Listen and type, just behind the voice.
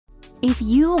If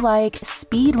you like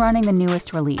speed running the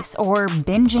newest release or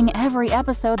binging every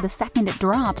episode the second it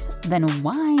drops, then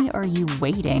why are you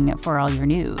waiting for all your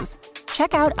news?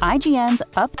 Check out IGN's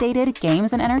updated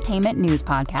Games and Entertainment News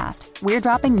podcast. We're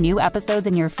dropping new episodes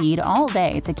in your feed all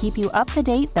day to keep you up to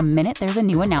date the minute there's a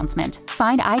new announcement.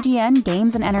 Find IGN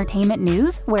Games and Entertainment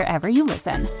News wherever you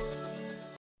listen.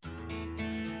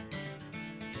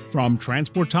 From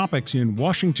Transport Topics in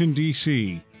Washington,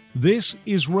 D.C., this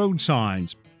is Road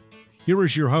Signs. Here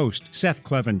is your host, Seth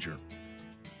Clevenger.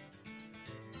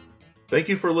 Thank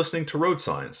you for listening to Road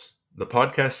Signs, the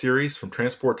podcast series from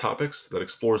Transport Topics that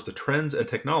explores the trends and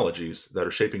technologies that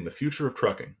are shaping the future of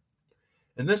trucking.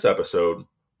 In this episode,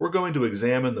 we're going to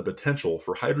examine the potential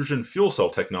for hydrogen fuel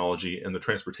cell technology in the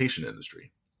transportation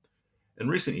industry. In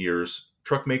recent years,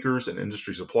 truck makers and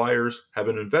industry suppliers have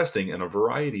been investing in a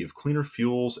variety of cleaner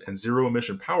fuels and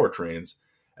zero-emission powertrains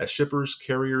as shippers,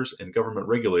 carriers, and government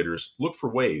regulators look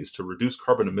for ways to reduce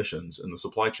carbon emissions in the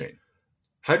supply chain.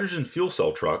 Hydrogen fuel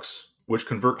cell trucks, which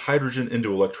convert hydrogen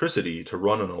into electricity to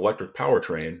run an electric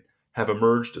powertrain, have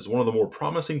emerged as one of the more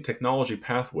promising technology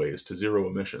pathways to zero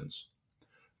emissions.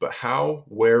 But how,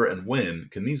 where, and when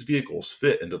can these vehicles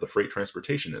fit into the freight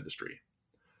transportation industry?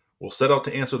 We'll set out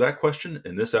to answer that question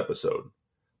in this episode.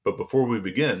 But before we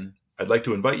begin, I'd like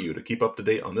to invite you to keep up to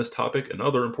date on this topic and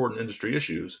other important industry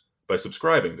issues by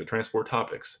subscribing to Transport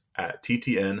Topics at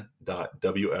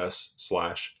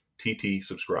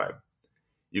ttn.ws/ttsubscribe.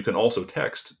 You can also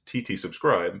text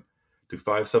TT-subscribe to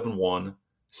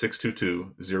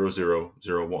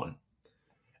 571-622-0001.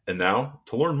 And now,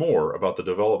 to learn more about the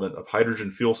development of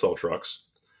hydrogen fuel cell trucks,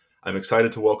 I'm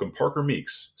excited to welcome Parker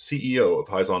Meeks, CEO of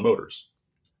Hyzon Motors.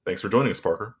 Thanks for joining us,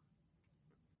 Parker.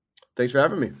 Thanks for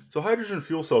having me. So hydrogen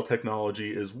fuel cell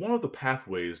technology is one of the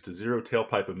pathways to zero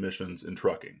tailpipe emissions in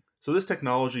trucking. So this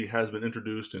technology has been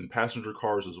introduced in passenger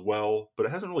cars as well, but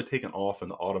it hasn't really taken off in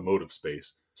the automotive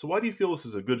space. So why do you feel this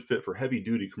is a good fit for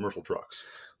heavy-duty commercial trucks?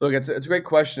 Look, it's a great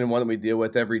question and one that we deal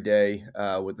with every day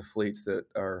with the fleets that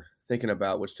are thinking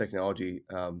about which technology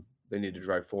they need to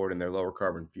drive forward in their lower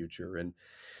carbon future. And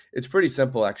it's pretty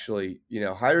simple, actually.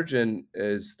 Hydrogen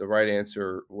is the right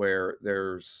answer where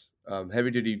there's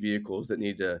heavy-duty vehicles that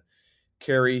need to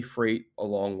carry freight a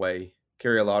long way,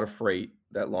 carry a lot of freight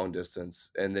that long distance,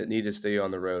 and that need to stay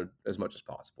on the road as much as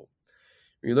possible.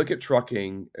 When you look at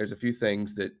trucking, there's a few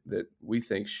things that we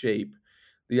think shape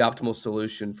the optimal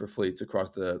solution for fleets across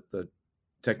the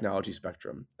technology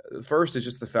spectrum. The first is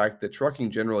just the fact that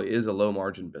trucking generally is a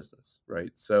low-margin business,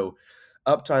 right? So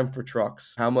uptime for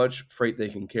trucks, how much freight they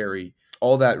can carry,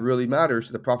 all that really matters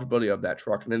to the profitability of that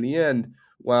truck. And in the end,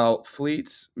 while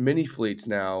many fleets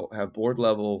now have board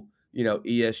level,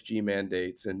 ESG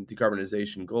mandates and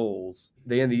decarbonization goals,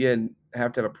 they in the end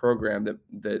have to have a program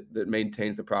that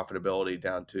maintains the profitability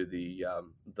down to the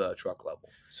truck level.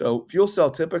 So fuel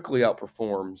cell typically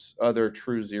outperforms other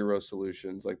true zero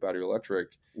solutions like battery electric,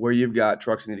 where you've got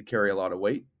trucks that need to carry a lot of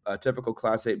weight. A typical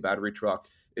Class 8 battery truck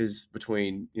is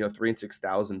between 3,000 and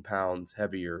 6,000 pounds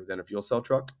heavier than a fuel cell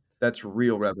truck. That's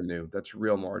real revenue. That's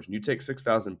real margin. You take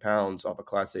 6,000 pounds off a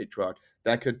Class 8 truck,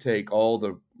 that could take all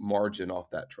the margin off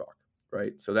that truck,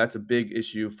 right? So that's a big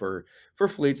issue for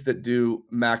fleets that do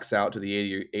max out to the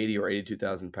 80 or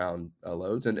 82,000 pound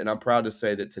loads. And I'm proud to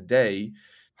say that today,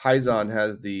 Hyzon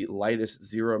has the lightest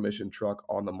zero emission truck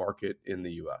on the market in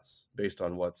the U.S. based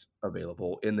on what's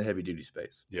available in the heavy duty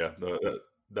space. Yeah,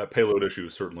 that payload issue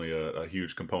is certainly a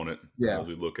huge component as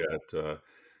we look at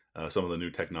some of the new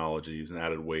technologies and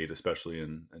added weight, especially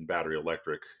in battery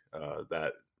electric,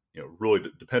 that really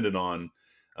dependent on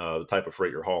the type of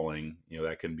freight you're hauling.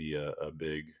 That can be a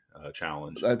big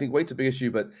challenge. I think weight's a big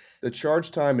issue, but the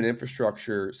charge time and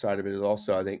infrastructure side of it is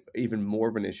also, I think, even more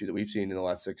of an issue that we've seen in the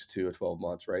last 6 to 12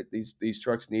 months. Right, these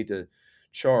trucks need to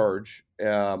charge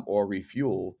or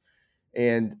refuel,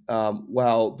 and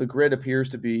while the grid appears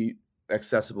to be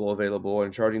accessible, available,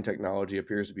 and charging technology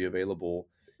appears to be available,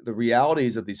 the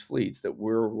realities of these fleets that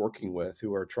we're working with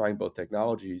who are trying both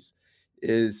technologies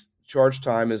is charge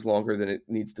time is longer than it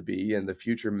needs to be, and the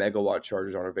future megawatt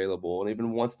chargers aren't available. And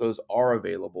even once those are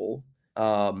available,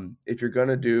 if you're going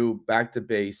to do back to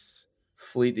base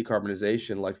fleet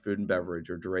decarbonization like food and beverage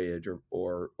or drayage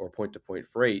or point to point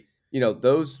freight,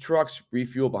 those trucks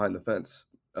refuel behind the fence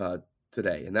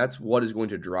today, and that's what is going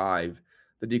to drive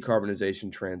the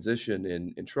decarbonization transition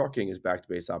in trucking is back to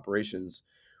base operations,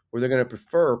 where they're going to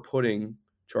prefer putting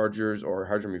chargers or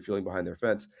hydrogen refueling behind their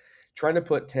fence. Trying to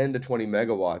put 10 to 20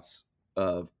 megawatts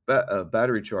of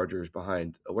battery chargers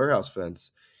behind a warehouse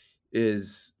fence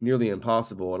is nearly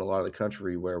impossible in a lot of the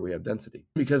country where we have density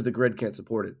because the grid can't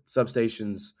support it.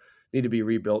 Substations need to be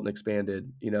rebuilt and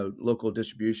expanded. Local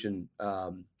distribution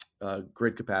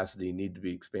grid capacity need to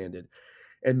be expanded.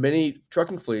 And many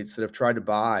trucking fleets that have tried to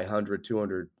buy 100,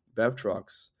 200 BEV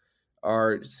trucks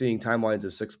are seeing timelines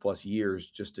of 6+ years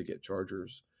just to get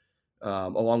chargers,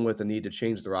 along with the need to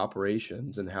change their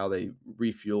operations and how they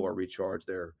refuel or recharge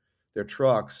their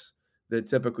trucks. That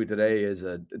typically today is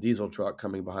a diesel truck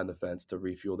coming behind the fence to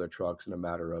refuel their trucks in a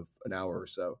matter of an hour or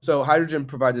so. So hydrogen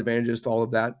provides advantages to all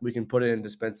of that. We can put it in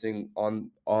dispensing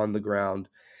on the ground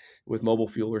with mobile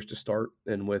fuelers to start,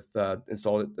 and with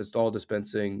install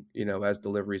dispensing, as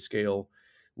deliveries scale,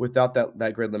 without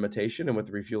that grid limitation, and with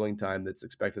the refueling time that's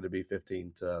expected to be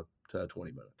 15 to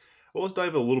 20 minutes. Well, let's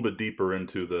dive a little bit deeper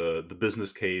into the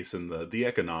business case and the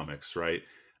economics, right?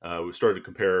 We started to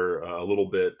compare a little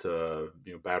bit,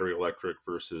 battery electric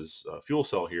versus fuel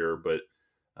cell here, but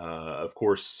of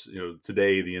course,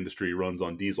 today the industry runs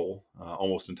on diesel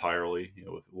almost entirely,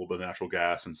 with a little bit of natural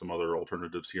gas and some other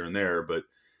alternatives here and there. But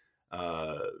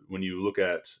when you look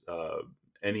at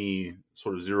any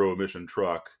sort of zero emission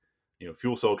truck,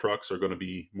 fuel cell trucks are going to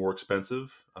be more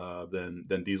expensive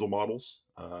than diesel models,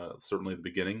 certainly at the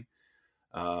beginning.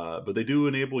 But they do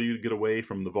enable you to get away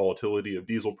from the volatility of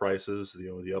diesel prices,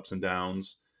 the ups and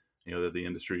downs, that the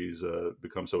industry's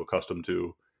become so accustomed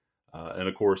to. And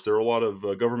of course, there are a lot of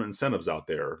government incentives out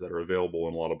there that are available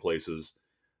in a lot of places.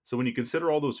 So when you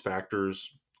consider all those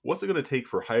factors, what's it going to take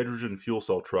for hydrogen fuel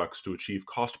cell trucks to achieve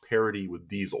cost parity with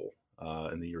diesel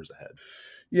in the years ahead?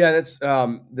 Yeah,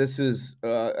 this is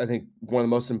I think one of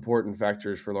the most important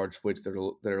factors for large fleets that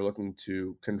are looking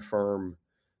to confirm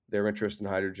their interest in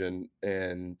hydrogen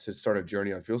and to start a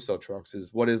journey on fuel cell trucks is,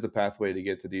 what is the pathway to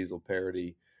get to diesel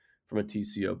parity from a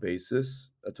TCO basis,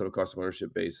 a total cost of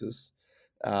ownership basis,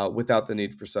 without the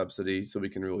need for subsidy, so we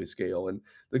can really scale. And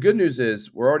the good news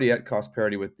is we're already at cost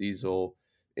parity with diesel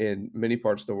in many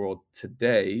parts of the world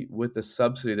today with the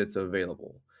subsidy that's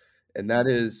available. And that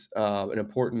is an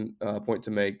important point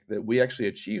to make, that we actually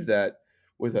achieved that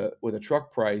with a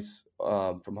truck price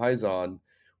from Hyzon,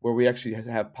 where we actually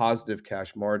have positive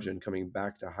cash margin coming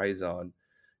back to Hyzon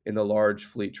in the large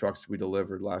fleet trucks we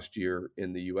delivered last year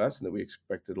in the U.S. and that we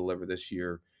expect to deliver this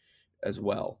year as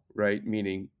well, right?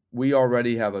 Meaning we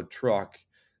already have a truck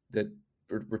that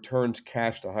returns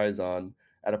cash to Hyzon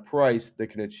at a price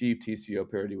that can achieve TCO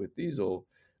parity with diesel,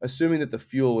 assuming that the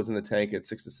fuel was in the tank at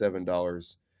 $6 to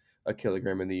 $7 a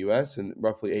kilogram in the U.S. and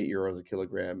roughly €8 a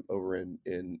kilogram over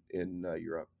in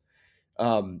Europe.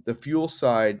 The fuel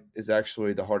side is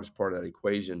actually the hardest part of that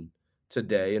equation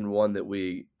today, and one that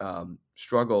we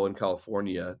struggle in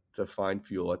California to find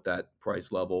fuel at that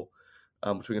price level,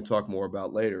 which we can talk more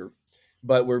about later.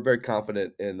 But we're very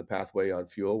confident in the pathway on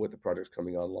fuel with the projects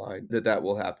coming online, that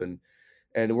will happen.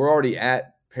 And we're already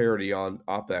at parity on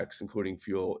OPEX, including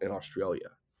fuel, in Australia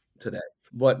today.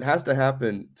 What has to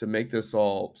happen to make this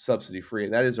all subsidy free,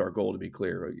 and that is our goal, to be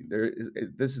clear.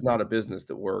 This is not a business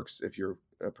that works if you're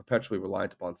perpetually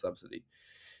reliant upon subsidy,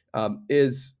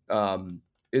 is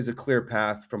a clear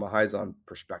path from a Hyzon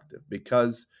perspective,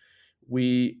 because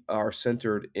we are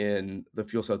centered in the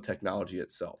fuel cell technology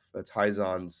itself. That's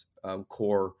Hyzon's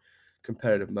core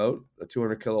competitive moat. A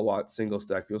 200 kilowatt single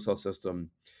stack fuel cell system,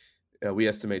 we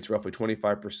estimate it's roughly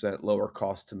 25% lower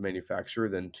cost to manufacture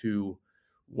than two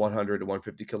 100 to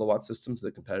 150 kilowatt systems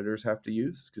that competitors have to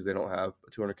use, because they don't have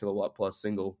a 200 kilowatt plus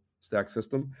single stack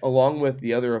system, along with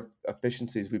the other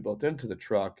efficiencies we built into the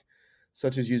truck,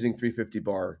 such as using 350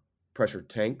 bar pressured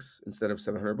tanks instead of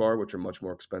 700 bar, which are much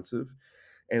more expensive.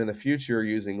 And in the future,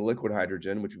 using liquid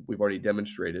hydrogen, which we've already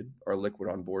demonstrated, our liquid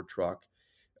on board truck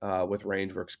with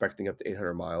range we're expecting up to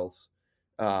 800 miles,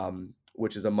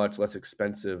 which is a much less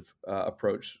expensive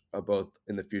approach, both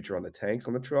in the future on the tanks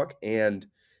on the truck and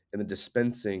in the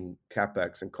dispensing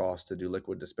capex and cost to do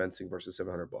liquid dispensing versus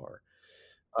 700 bar.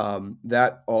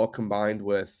 That all combined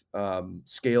with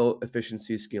scale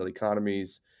efficiency, scale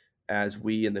economies, as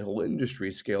we in the whole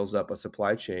industry scales up a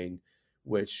supply chain,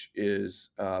 which is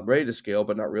ready to scale,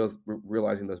 but not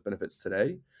realizing those benefits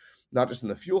today, not just in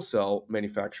the fuel cell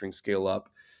manufacturing scale up,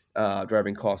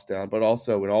 driving costs down, but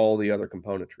also in all the other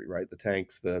componentry, right? The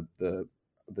tanks, the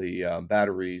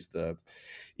batteries, the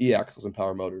e-axles and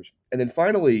power motors. And then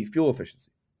finally, fuel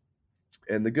efficiency.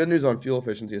 And the good news on fuel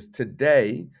efficiency is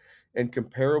today, in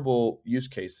comparable use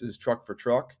cases, truck for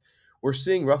truck, we're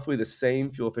seeing roughly the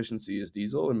same fuel efficiency as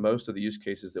diesel in most of the use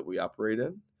cases that we operate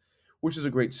in, which is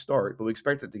a great start, but we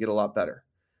expect it to get a lot better.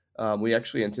 We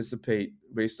actually anticipate,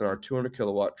 based on our 200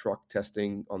 kilowatt truck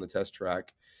testing on the test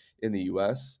track in the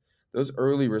US, those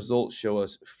early results show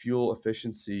us fuel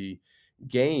efficiency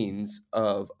gains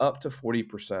of up to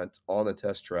 40% on the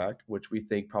test track, which we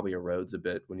think probably erodes a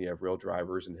bit when you have real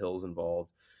drivers and hills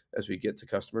involved as we get to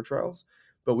customer trials.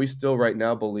 but we still right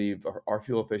now believe our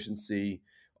fuel efficiency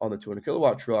on the 200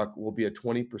 kilowatt truck will be a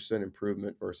 20%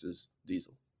 improvement versus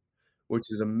diesel,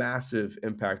 which is a massive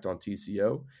impact on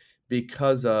TCO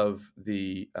because of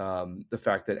the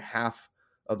fact that half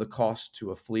of the cost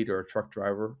to a fleet or a truck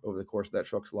driver over the course of that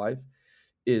truck's life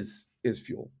is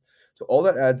fuel. So all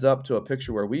that adds up to a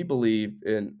picture where we believe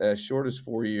in as short as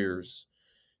 4 years,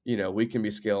 we can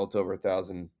be scaled to over a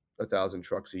thousand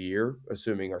trucks a year,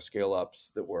 assuming our scale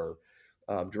ups that we're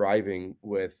driving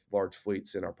with large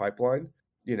fleets in our pipeline.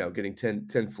 Getting 10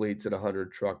 fleets at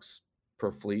 100 trucks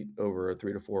per fleet over a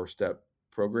 3 to 4 step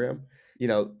program.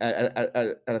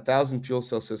 At 1,000 fuel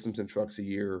cell systems and trucks a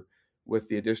year, with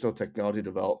the additional technology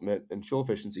development and fuel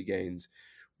efficiency gains,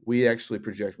 we actually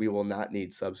project we will not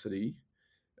need subsidy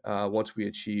once we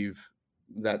achieve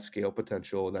that scale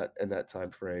potential and that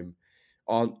time frame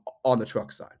on the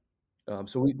truck side.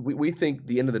 So we think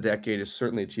the end of the decade is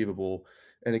certainly achievable,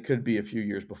 and it could be a few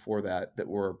years before that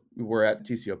we're at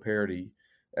TCO parity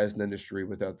as an industry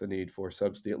without the need for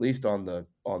subsidy, at least on the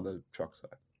truck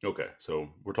side. Okay, so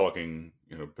we're talking,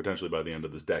 potentially by the end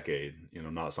of this decade,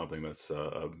 not something that's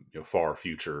a far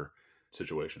future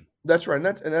situation. That's right,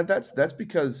 and that's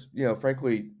because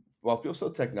frankly, while fuel cell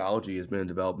technology has been in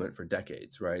development for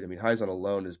decades, right? I mean, Hyzon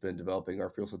alone has been developing our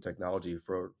fuel cell technology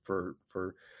for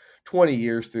 20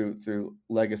 years through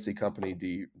legacy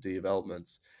company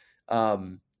developments.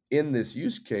 In this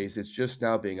use case, it's just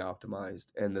now being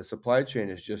optimized, and the supply chain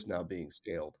is just now being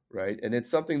scaled, right? And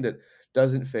it's something that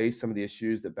doesn't face some of the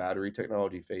issues that battery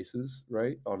technology faces,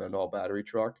 right, on an all battery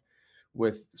truck,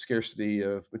 with scarcity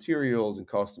of materials and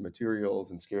cost of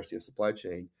materials and scarcity of supply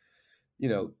chain.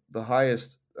 The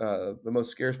most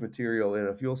scarce material in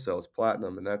a fuel cell is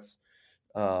platinum, and that's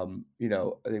I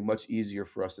think much easier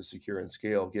for us to secure and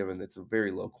scale, given it's a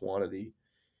very low quantity,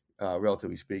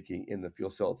 relatively speaking, in the fuel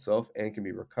cell itself, and can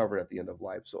be recovered at the end of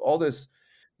life. So all this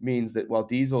means that while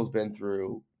diesel's been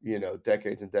through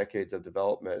decades and decades of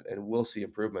development, and we'll see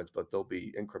improvements, but they'll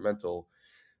be incremental.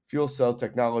 Fuel cell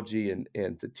technology and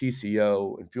the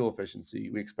TCO and fuel efficiency,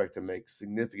 we expect to make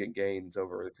significant gains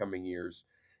over the coming years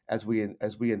as we in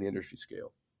the industry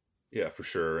scale. Yeah, for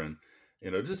sure. And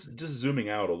just zooming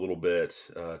out a little bit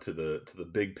to the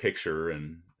big picture,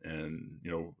 and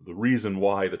the reason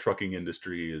why the trucking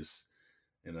industry is,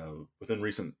 within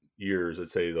recent years, I'd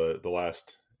say the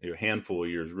last handful of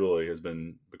years really has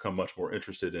become much more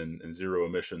interested in zero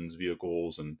emissions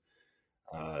vehicles. And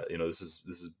this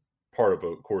is part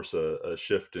of course, a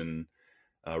shift in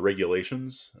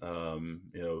regulations.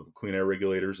 Clean air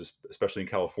regulators, especially in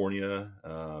California,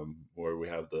 where we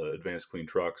have the Advanced Clean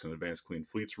Trucks and Advanced Clean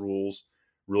Fleets rules,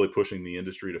 really pushing the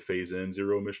industry to phase in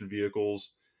zero emission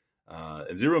vehicles.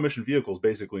 And zero emission vehicles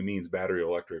basically means battery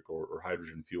electric or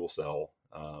hydrogen fuel cell.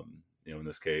 In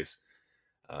this case,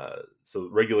 so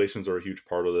regulations are a huge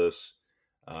part of this.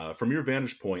 From your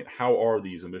vantage point, how are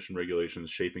these emission regulations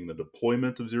shaping the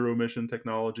deployment of zero emission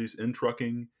technologies in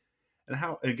trucking? And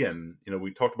how, again,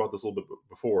 we talked about this a little bit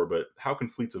before, but how can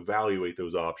fleets evaluate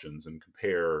those options and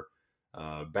compare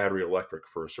battery electric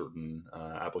for a certain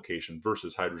application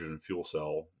versus hydrogen and fuel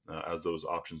cell as those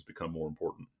options become more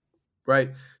important? Right.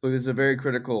 Look, this is a very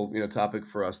critical, topic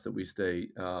for us that we stay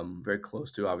very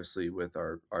close to, obviously, with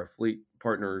our fleet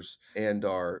partners and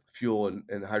our fuel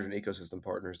and hydrogen ecosystem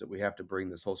partners that we have to bring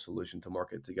this whole solution to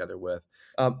market together with.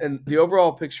 And the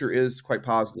overall picture is quite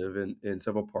positive in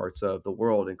several parts of the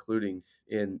world, including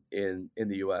in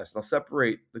the U.S. And I'll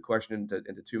separate the question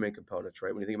into two main components,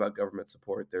 right? When you think about government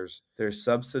support, there's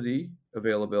subsidy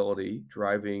availability,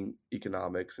 driving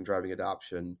economics, and driving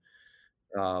adoption,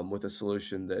 with a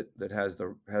solution that has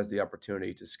the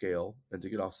opportunity to scale and to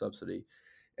get off subsidy.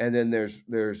 And then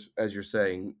there's as you're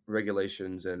saying,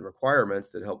 regulations and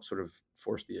requirements that help sort of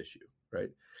force the issue, right?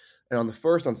 And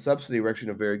on subsidy, we're actually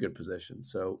in a very good position.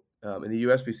 So in the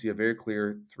U.S., we see a very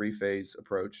clear 3-phase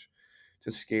approach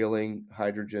to scaling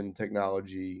hydrogen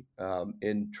technology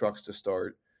in trucks to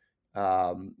start,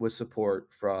 with support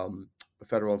from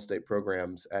federal and state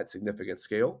programs at significant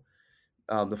scale.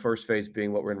 The first phase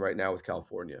being what we're in right now with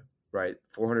California, right?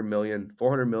 $400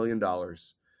 million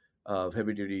of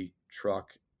heavy duty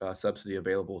truck subsidy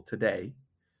available today,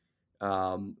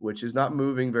 which is not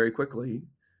moving very quickly,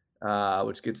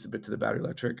 which gets a bit to the battery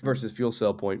electric versus fuel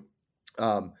cell point.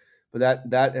 But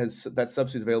that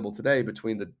subsidy is available today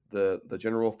between the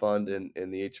general fund and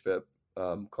the HVIP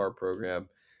CARB program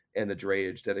and the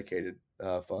drayage dedicated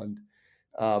fund,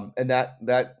 and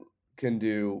that can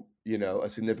do a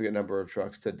significant number of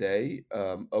trucks today,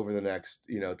 over the next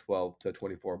 12 to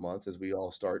 24 months as we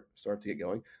all start to get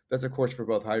going. That's of course for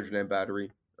both hydrogen and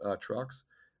battery trucks,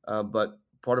 but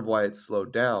part of why it's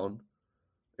slowed down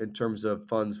in terms of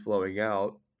funds flowing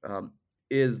out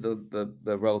is the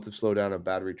relative slowdown of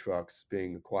battery trucks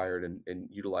being acquired and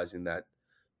utilizing that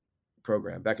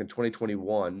program. Back in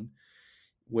 2021,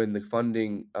 when the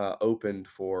funding opened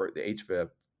for the HVIP,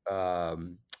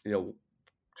 you know,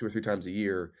 2 or 3 times a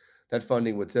year, that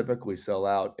funding would typically sell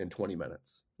out in 20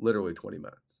 minutes, literally 20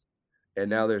 minutes. And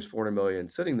now there's 400 million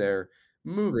sitting there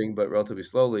moving, but relatively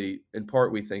slowly, in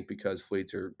part, we think because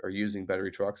fleets are using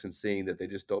battery trucks and seeing that they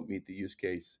just don't meet the use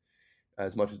case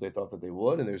as much as they thought that they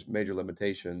would. And there's major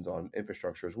limitations on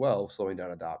infrastructure as well, slowing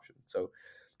down adoption. So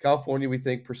California, we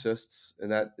think, persists,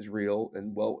 and that is real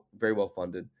and very well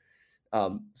funded.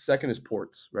 Second is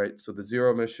ports, right? So the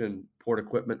Zero Emission Port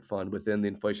Equipment Fund within the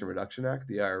Inflation Reduction Act,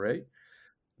 the IRA,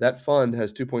 that fund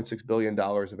has $2.6 billion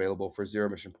available for zero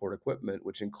emission port equipment,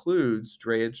 which includes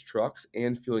drayage trucks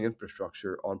and fueling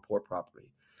infrastructure on port property.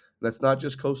 And that's not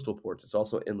just coastal ports, it's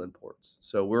also inland ports.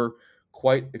 So we're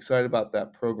quite excited about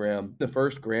that program. The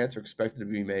first grants are expected to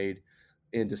be made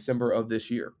in December of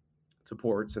this year to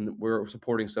ports, and we're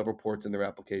supporting several ports in their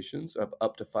applications of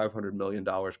up to $500 million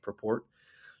per port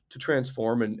to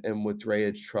transform and with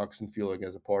drayage trucks and fueling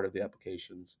as a part of the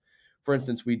applications. For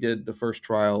instance, we did the first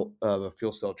trial of a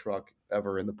fuel cell truck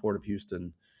ever in the Port of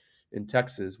Houston in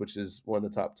Texas, which is one of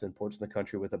the top 10 ports in the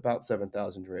country with about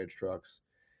 7,000 drayage trucks,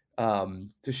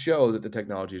 to show that the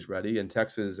technology is ready. And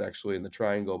Texas, actually, in the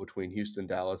triangle between Houston,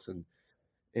 Dallas, and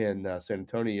San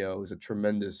Antonio, is a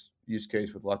tremendous use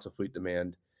case with lots of fleet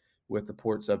demand with the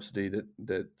port subsidy that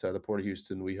the Port of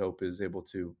Houston, we hope, is able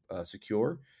to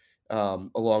secure,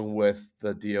 along with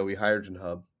the DOE hydrogen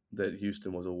hub that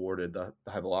Houston was awarded, the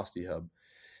high velocity hub.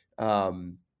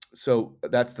 So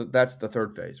that's the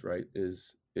third phase, right?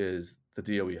 Is the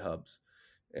DOE hubs,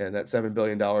 and that $7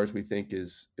 billion we think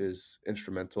is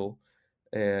instrumental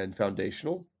and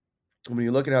foundational. And when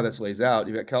you look at how this lays out,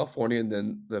 you've got California and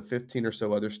then the 15 or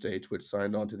so other states which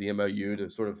signed on to the MOU to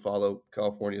sort of follow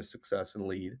California's success and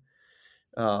lead.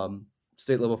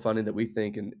 State level funding that we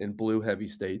think in blue heavy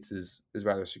states is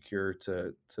rather secure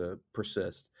to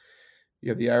persist. You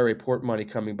have the IRA port money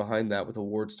coming behind that with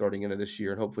awards starting into this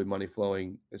year and hopefully money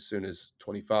flowing as soon as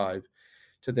 25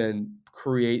 to then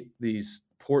create these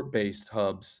port-based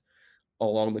hubs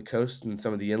along the coast and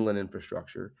some of the inland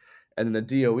infrastructure. And then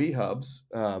the DOE hubs,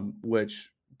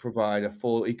 which provide a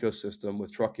full ecosystem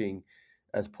with trucking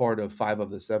as part of 5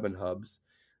 of the 7 hubs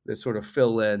that sort of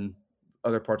fill in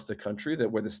other parts of the country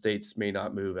that where the states may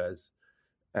not move as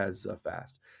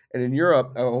fast. And in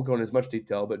Europe, I won't go into as much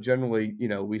detail, but generally,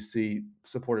 we see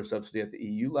supportive subsidy at the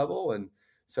EU level and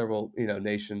several,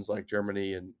 nations like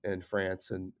Germany and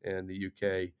France and the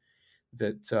UK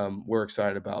that we're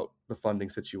excited about the funding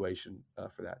situation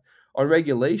for that. On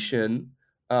regulation,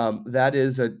 that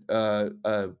is a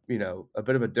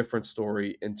bit of a different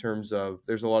story in terms of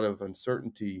there's a lot of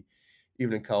uncertainty,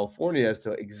 even in California, as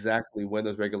to exactly when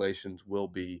those regulations will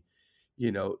be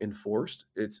enforced.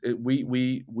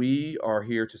 We are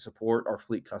here to support our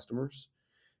fleet customers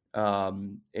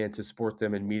and to support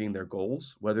them in meeting their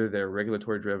goals, whether they're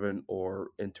regulatory driven or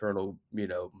internal,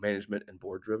 management and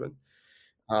board driven.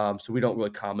 So we don't really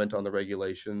comment on the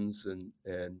regulations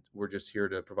and we're just here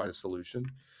to provide a solution.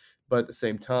 But at the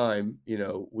same time,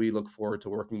 we look forward to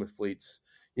working with fleets,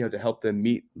 to help them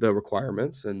meet the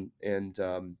requirements and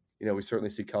we certainly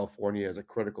see California as a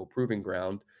critical proving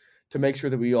ground to make sure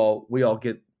that we all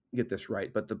get this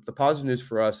right. But the positive news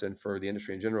for us and for the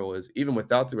industry in general is even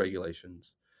without the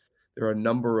regulations, there are a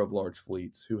number of large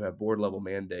fleets who have board level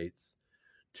mandates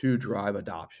to drive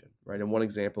adoption, right? And one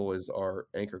example is our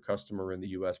anchor customer in the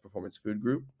U.S. Performance Food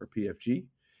Group, or PFG.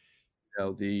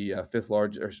 The fifth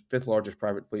largest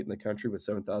private fleet in the country with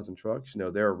 7,000 trucks.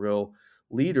 They're a real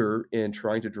leader in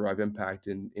trying to drive impact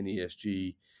in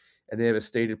ESG. And they have a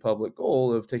stated public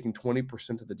goal of taking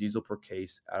 20% of the diesel per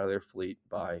case out of their fleet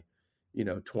by,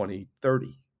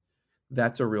 2030.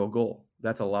 That's a real goal.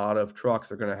 That's a lot of trucks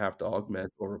they're going to have to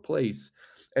augment or replace.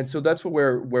 And so that's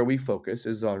where we focus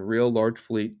is on real large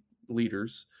fleet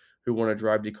leaders who want to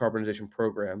drive decarbonization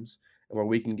programs and where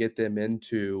we can get them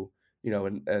into,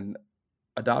 an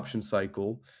adoption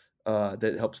cycle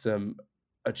that helps them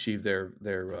achieve their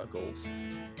goals.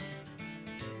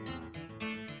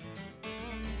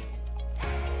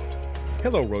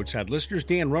 Hello, Roadside listeners.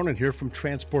 Dan Ronan here from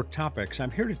Transport Topics.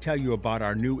 I'm here to tell you about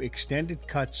our new extended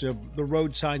cuts of the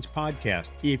Road Signs podcast.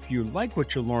 If you like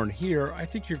what you learn here, I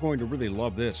think you're going to really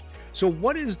love this. So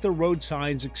what is the Road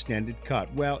Signs extended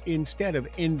cut? Well, instead of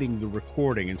ending the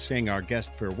recording and saying our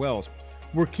guest farewells,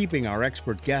 We're keeping our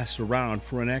expert guests around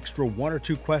for an extra one or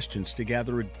two questions to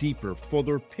gather a deeper,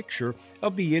 fuller picture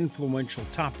of the influential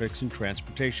topics in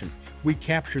transportation. We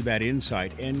capture that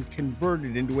insight and convert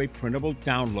it into a printable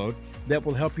download that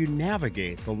will help you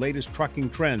navigate the latest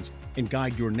trucking trends and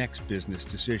guide your next business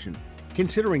decision.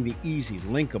 Considering the easy,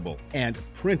 linkable, and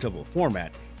printable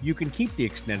format, you can keep the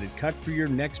extended cut for your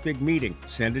next big meeting,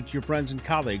 send it to your friends and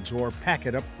colleagues, or pack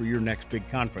it up for your next big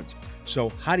conference.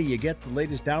 So how do you get the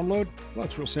latest download? Well,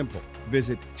 it's real simple.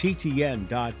 Visit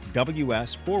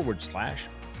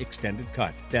ttn.ws/extended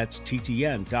cut. That's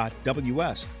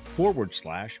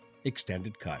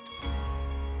ttn.ws/extended cut.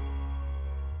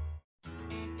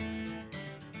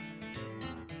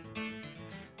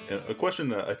 And a question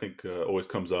that I think always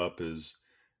comes up is,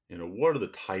 what are the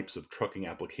types of trucking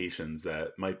applications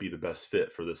that might be the best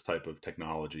fit for this type of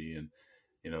technology? And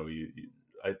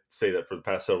I'd say that for the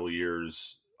past several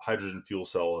years, hydrogen fuel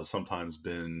cell has sometimes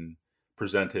been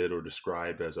presented or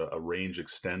described as a range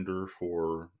extender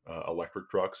for electric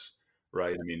trucks,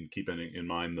 right? I mean, keeping in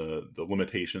mind the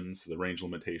limitations, the range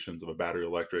limitations of a battery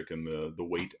electric, and the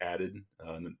weight added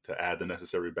to add the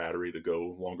necessary battery to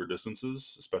go longer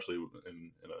distances, especially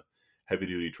in a heavy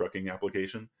duty trucking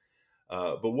application.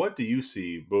 But what do you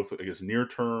see, both I guess near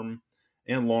term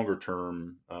and longer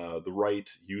term, the right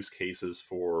use cases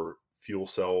for fuel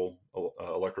cell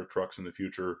electric trucks in the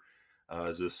future?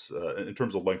 Is this in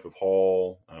terms of length of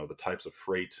haul, the types of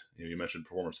freight? You mentioned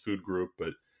Performance Food Group,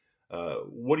 but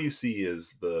what do you see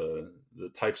as the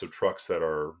types of trucks that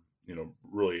are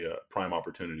really a prime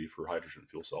opportunity for hydrogen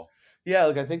fuel cell? Yeah,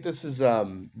 look, I think this is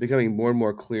becoming more and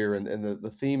more clear, and the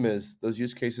theme is those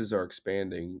use cases are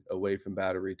expanding away from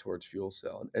battery towards fuel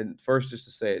cell. And first, just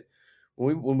to say it,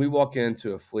 when we walk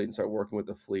into a fleet and start working with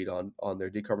the fleet on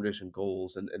their decarbonization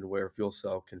goals and where fuel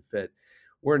cell can fit,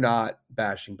 we're not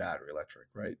bashing battery electric,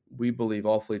 right? We believe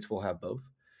all fleets will have both.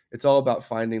 It's all about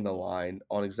finding the line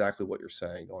on exactly what you're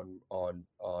saying on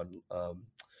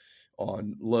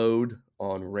load,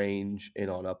 on range, and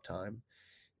on uptime.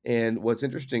 And what's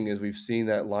interesting is we've seen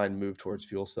that line move towards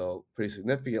fuel cell pretty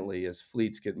significantly as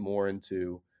fleets get more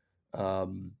into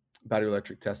um, battery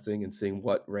electric testing and seeing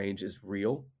what range is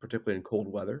real, particularly in cold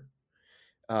weather.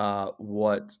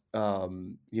 What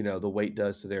the weight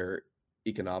does to their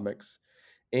economics,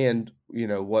 and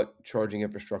what charging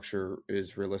infrastructure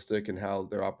is realistic, and how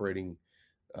their operating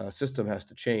system has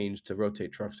to change to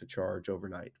rotate trucks to charge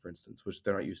overnight, for instance, which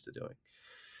they're not used to doing.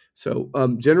 So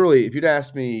generally, if you'd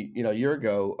asked me, a year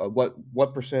ago,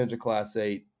 what percentage of Class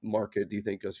 8 market do you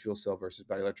think goes fuel cell versus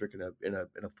battery electric in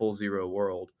a full zero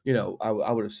world? I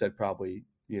would have said probably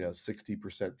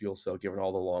 60% fuel cell, given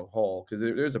all the long haul, because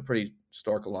there's a pretty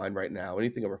stark line right now.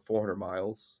 Anything over 400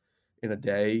 miles in a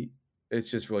day, it's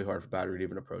just really hard for battery to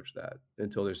even approach that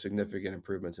until there's significant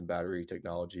improvements in battery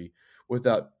technology,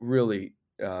 without really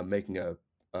making a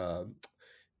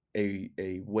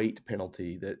weight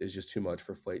penalty that is just too much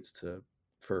for fleets to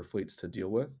deal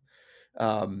with.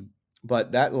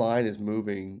 But that line is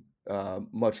moving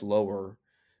much lower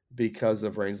because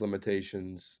of range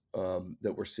limitations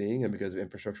that we're seeing, and because of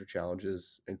infrastructure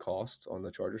challenges and costs on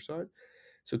the charger side.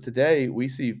 So today we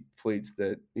see fleets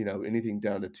that anything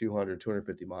down to 200,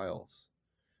 250 miles,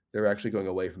 they're actually going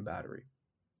away from battery,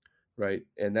 right?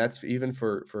 And that's even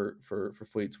for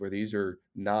fleets where these are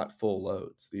not full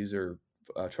loads. These are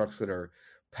trucks that are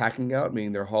packing out,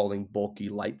 meaning they're hauling bulky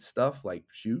light stuff like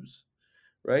shoes,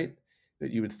 right? That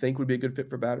you would think would be a good fit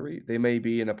for battery. They may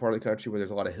be in a part of the country where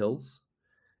there's a lot of hills,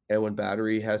 and when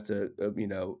battery has to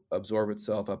absorb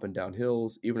itself up and down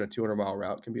hills, even a 200-mile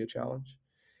route can be a challenge.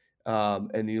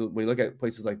 When you look at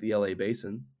places like the LA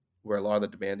Basin, where a lot of the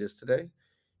demand is today,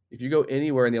 if you go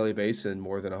anywhere in the LA Basin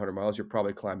more than 100 miles, you're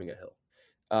probably climbing a hill.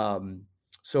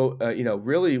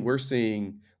 Really, we're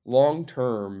seeing long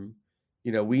term.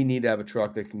 We need to have a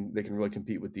truck that can really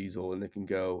compete with diesel, and that can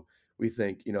go, we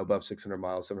think, above 600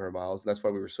 miles, 700 miles. And that's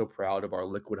why we were so proud of our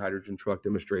liquid hydrogen truck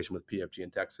demonstration with PFG in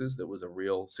Texas. That was a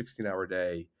real 16-hour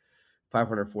day,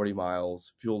 540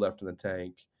 miles, fuel left in the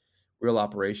tank, real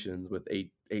operations with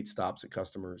eight stops at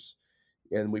customers.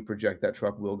 And we project that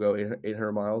truck will go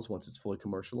 800 miles once it's fully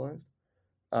commercialized.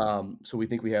 So we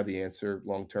think we have the answer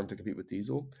long term to compete with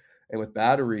diesel. And with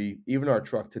battery, even our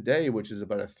truck today, which is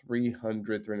about a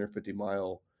 350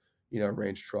 mile,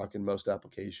 range truck in most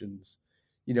applications,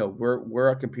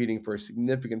 we're competing for a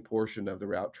significant portion of the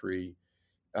route tree,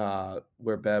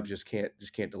 where BEV just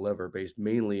can't deliver, based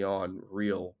mainly on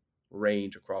real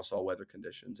range across all weather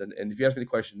conditions. And if you ask me the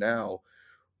question now,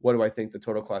 what do I think the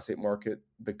total Class 8 market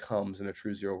becomes in a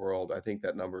true zero world? I think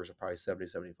that number is probably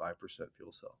 70-75%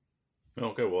 fuel cell.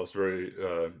 Okay, well, it's very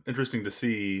interesting to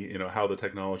see, how the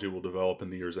technology will develop in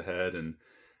the years ahead, and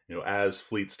as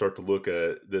fleets start to look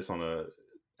at this on a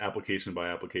application by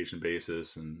application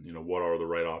basis, and what are the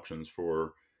right options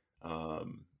for,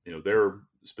 their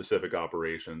specific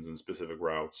operations and specific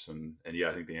routes, and yeah,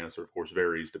 I think the answer, of course,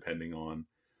 varies depending on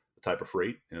the type of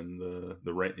freight and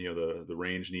the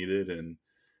range needed, and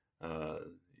uh,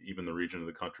 even the region of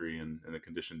the country and the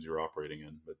conditions you're operating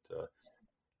in, but.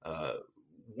 Uh,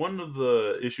 One of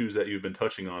the issues that you've been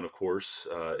touching on, of course,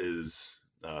 is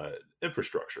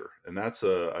infrastructure, and that's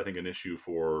I think an issue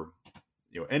for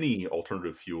any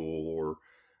alternative fuel or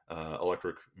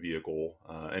electric vehicle,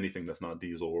 anything that's not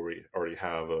diesel, where we already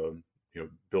have a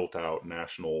built out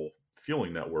national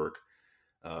fueling network.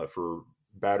 For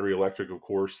battery electric, of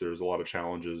course, there's a lot of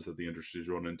challenges that the industry's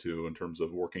run into in terms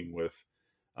of working with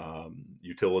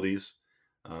utilities.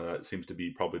 That seems to be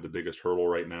probably the biggest hurdle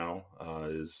right now.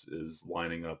 Is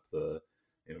lining up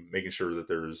making sure that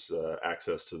there's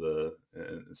access to the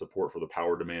and support for the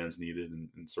power demands needed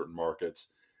in certain markets,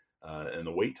 and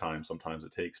the wait time sometimes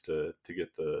it takes to get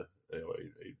a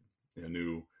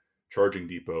new charging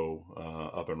depot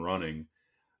up and running.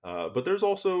 But there's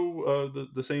also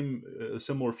the same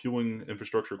similar fueling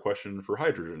infrastructure question for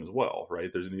hydrogen as well,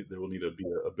 right? There will need to be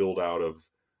a build out of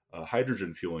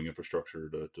hydrogen fueling infrastructure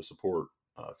to support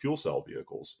fuel cell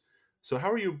vehicles. So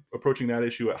how are you approaching that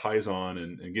issue at Hyzon,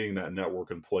 and getting that network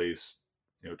in place,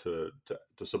 to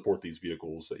support these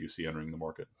vehicles that you see entering the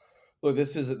market? Look,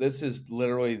 this is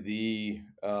literally the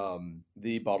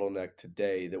bottleneck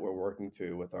today that we're working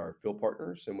through with our fuel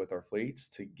partners and with our fleets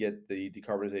to get the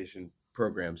decarbonization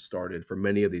program started for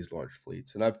many of these large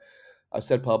fleets. And I've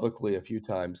said publicly a few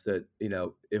times that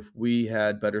if we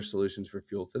had better solutions for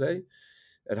fuel today,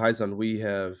 at Hyzon, we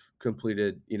have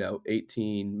completed,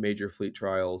 18 major fleet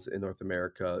trials in North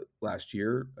America last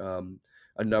year.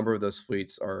 A number of those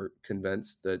fleets are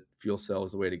convinced that fuel cell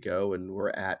is the way to go, and we're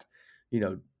at, you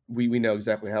know, we know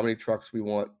exactly how many trucks we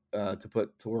want to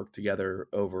put to work together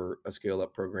over a scale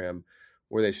up program,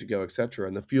 where they should go, et cetera.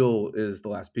 And the fuel is the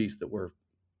last piece that we're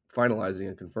finalizing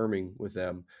and confirming with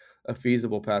them a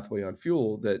feasible pathway on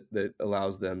fuel that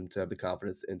allows them to have the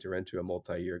confidence to enter into a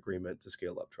multi-year agreement to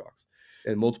scale up trucks.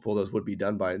 And multiple of those would be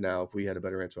done by now if we had a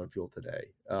better answer on fuel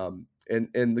today. And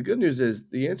the good news is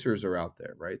the answers are out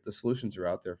there, right? The solutions are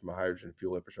out there from a hydrogen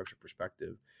fuel infrastructure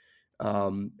perspective,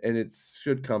 and it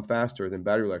should come faster than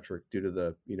battery electric due to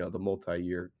the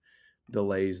multi-year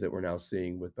delays that we're now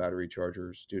seeing with battery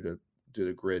chargers due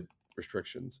to grid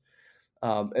restrictions.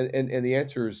 And the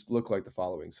answers look like the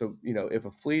following. So, if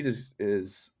a fleet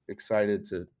is excited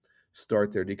to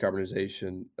start their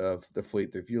decarbonization of the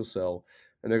fleet through fuel cell,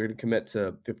 and they're going to commit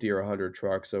to 50 or 100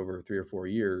 trucks over 3 or 4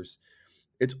 years,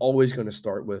 it's always going to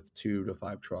start with 2 to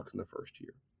 5 trucks in the first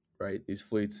year, right? These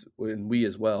fleets, and we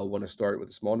as well, want to start with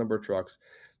a small number of trucks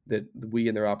that we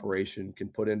in their operation can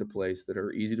put into place that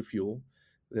are easy to fuel,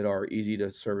 that are easy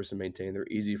to service and maintain. They're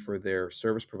easy for their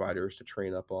service providers to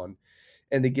train up on,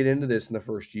 and to get into this in the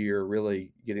first year,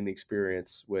 really getting the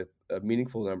experience with a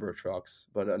meaningful number of trucks,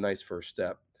 but a nice first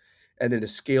step. And then to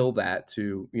scale that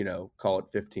to, call it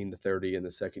 15 to 30 in the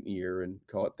second year, and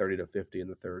call it 30 to 50 in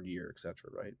the third year, et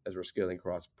cetera, right? As we're scaling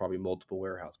across probably multiple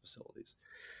warehouse facilities.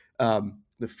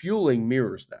 The fueling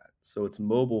mirrors that. So it's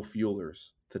mobile fuelers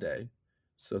today.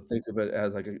 So think of it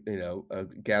as like a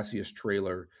gaseous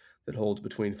trailer that holds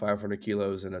between 500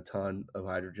 kilos and a ton of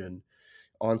hydrogen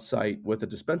on site with a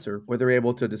dispenser, where they're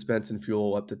able to dispense and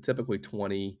fuel up to typically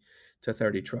 20 to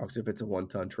 30 trucks if it's a 1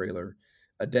 ton trailer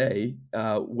a day,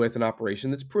 with an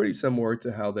operation that's pretty similar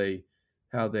to how they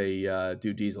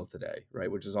do diesel today,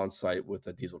 right? Which is on site with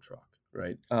a diesel truck,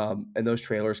 right? And those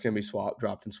trailers can be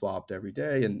dropped and swapped every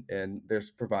day, and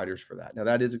there's providers for that. Now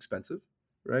that is expensive,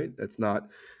 right? It's not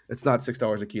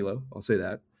 $6 a kilo. I'll say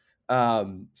that.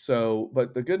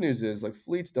 But the good news is, like,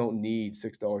 fleets don't need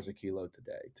 $6 a kilo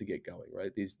today to get going,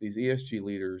 right? These ESG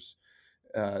leaders,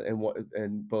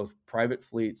 and both private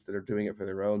fleets that are doing it for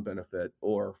their own benefit,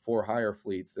 or for hire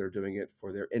fleets that are doing it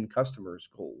for their end customers'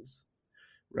 goals,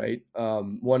 right?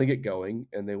 Want to get going,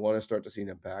 and they want to start to see an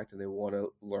impact, and they want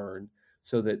to learn,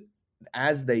 so that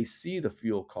as they see the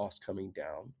fuel cost coming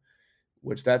down,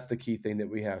 which that's the key thing that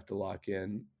we have to lock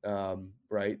in,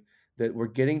 right? That we're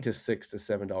getting to $6 to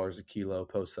 $7 a kilo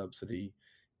post subsidy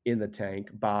in the tank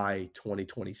by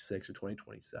 2026 or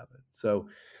 2027. So,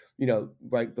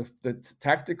 like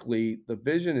tactically, the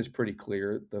vision is pretty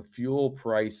clear. The fuel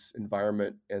price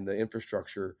environment and the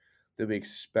infrastructure that we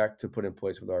expect to put in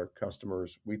place with our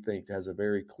customers, we think has a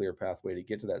very clear pathway to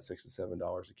get to that $6 to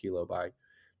 $7 a kilo by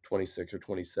 26 or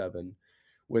 27.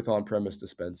 with on-premise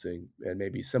dispensing and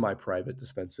maybe semi-private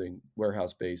dispensing,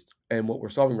 warehouse-based. And what we're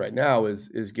solving right now is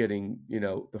getting,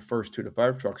 the first 2 to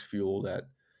 5 trucks fueled at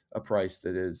a price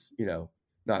that is,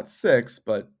 not 6,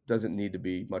 but doesn't need to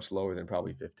be much lower than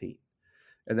probably 15.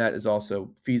 And that is also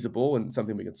feasible and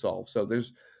something we can solve. So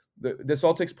this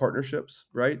all takes partnerships,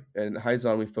 right? And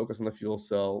Hyzon, we focus on the fuel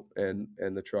cell and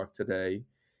the truck today.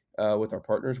 With our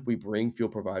partners, we bring fuel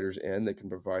providers in that can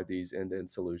provide these end-to-end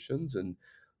solutions. And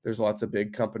there's lots of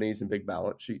big companies and big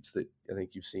balance sheets that I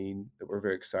think you've seen that we're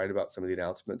very excited about some of the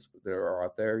announcements that are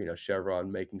out there.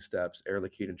 Chevron making steps, Air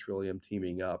Liquide and Trillium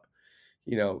teaming up.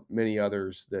 Many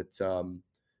others that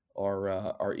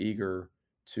are eager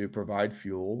to provide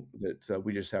fuel. That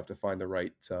we just have to find the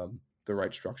right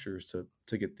structures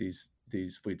to get these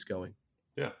fleets going.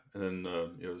 Yeah, and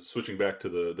then switching back to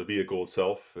the vehicle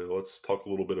itself, let's talk a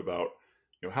little bit about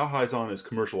how Hyzon is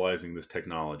commercializing this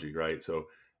technology, right? So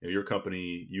your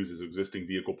company uses existing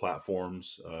vehicle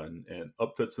platforms and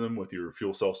upfits them with your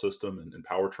fuel cell system and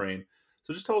powertrain.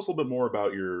 So just tell us a little bit more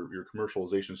about your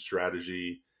commercialization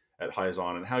strategy at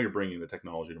Hyzon and how you're bringing the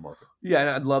technology to market. Yeah, and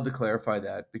I'd love to clarify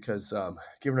that because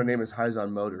given our name is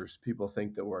Hyzon Motors, people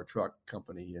think that we're a truck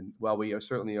company. And while we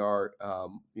certainly are,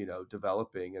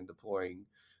 developing and deploying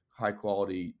high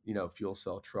quality, fuel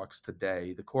cell trucks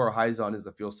today, the core of Hyzon is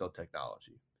the fuel cell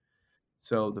technology.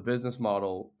 So the business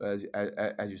model, as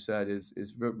you said, is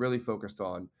really focused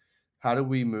on how do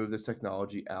we move this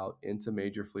technology out into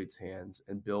major fleets' hands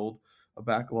and build a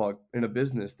backlog in a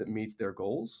business that meets their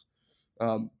goals,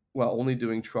 while only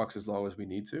doing trucks as long as we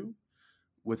need to,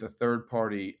 with a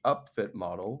third-party upfit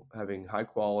model, having high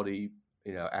quality,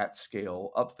 at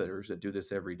scale upfitters that do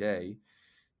this every day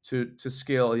to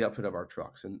scale the upfit of our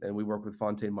trucks. And we work with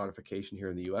Fontaine Modification here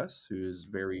in the U.S., who is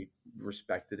very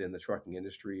respected in the trucking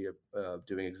industry of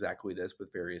doing exactly this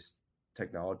with various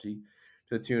technology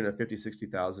to the tune of 50,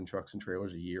 60,000 trucks and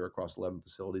trailers a year across 11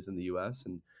 facilities in the U.S.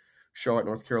 And Charlotte,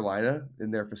 North Carolina,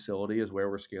 in their facility is where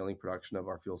we're scaling production of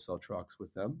our fuel cell trucks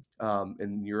with them.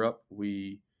 In Europe,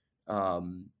 we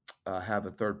have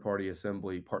a third-party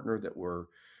assembly partner that we're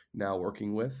now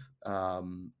working with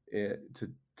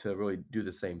to really do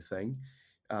the same thing.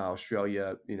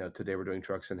 Australia, today we're doing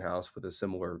trucks in-house with a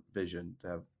similar vision to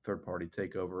have third-party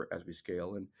take over as we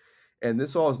scale. And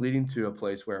this all is leading to a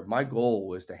place where my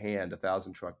goal is to hand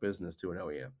 1,000 truck business to an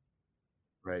OEM.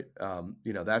 Right.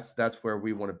 That's where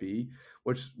we want to be,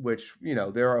 which,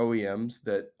 there are OEMs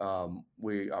that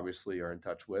we obviously are in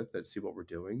touch with that see what we're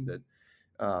doing, that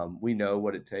we know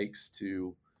what it takes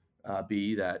to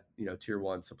be that, tier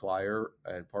one supplier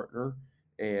and partner,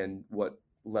 and what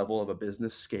level of a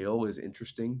business scale is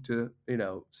interesting to,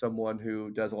 someone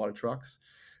who does a lot of trucks.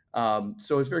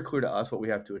 So it's very clear to us what we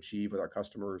have to achieve with our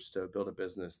customers to build a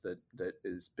business that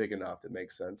is big enough that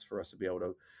makes sense for us to be able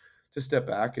to step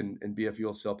back and be a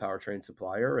fuel cell powertrain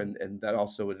supplier. And that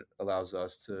also allows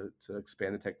us to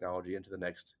expand the technology into the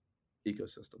next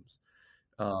ecosystems.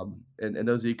 And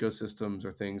those ecosystems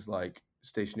are things like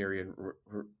stationary and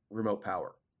remote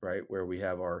power, right? Where we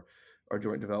have our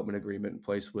joint development agreement in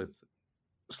place with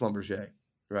Schlumberger,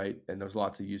 right? And there's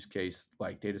lots of use case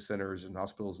like data centers and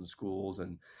hospitals and schools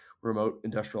and remote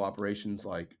industrial operations,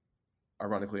 like,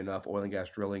 ironically enough, oil and gas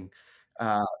drilling,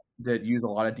 that use a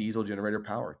lot of diesel generator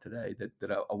power today,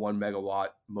 that a 1 megawatt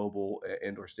mobile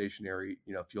and or stationary,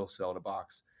 fuel cell in a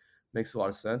box makes a lot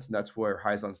of sense. And that's where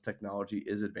Hyzon's technology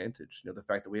is advantaged. The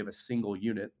fact that we have a single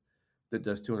unit that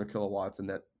does 200 kilowatts in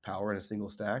net power in a single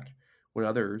stack, when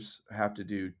others have to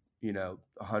do,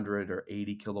 100 or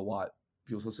 80 kilowatt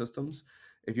fuel cell systems.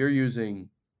 If you're using,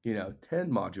 10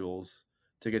 modules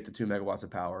to get to 2 megawatts of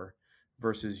power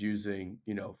versus using,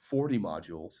 40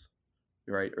 modules,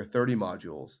 right, or 30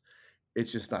 modules,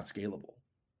 it's just not scalable,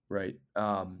 right?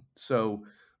 So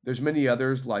there's many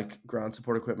others like ground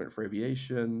support equipment for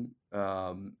aviation,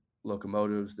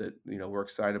 locomotives that we're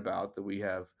excited about, that we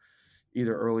have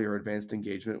either early or advanced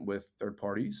engagement with third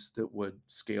parties that would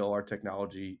scale our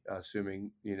technology,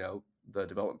 assuming the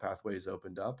development pathway is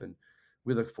opened up. And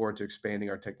we look forward to expanding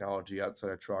our technology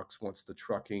outside of trucks once the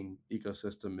trucking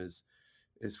ecosystem is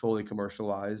fully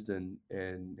commercialized and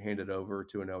handed over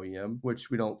to an OEM,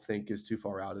 which we don't think is too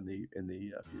far out in the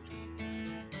future.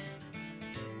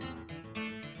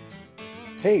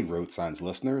 Hey, Road Signs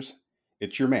listeners,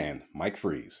 it's your man, Mike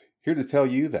Freeze, here to tell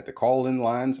you that the call-in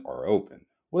lines are open.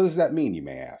 What does that mean, you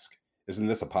may ask? Isn't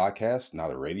this a podcast,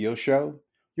 not a radio show?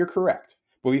 You're correct,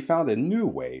 but we found a new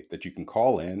way that you can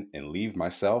call in and leave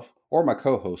myself or my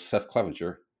co-host, Seth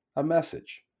Clevenger, a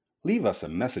message. Leave us a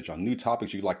message on new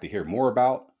topics you'd like to hear more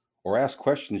about, or ask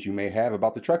questions you may have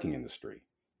about the trucking industry.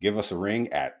 Give us a ring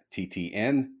at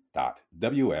ttn.ws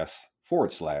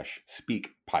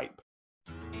speak pipe.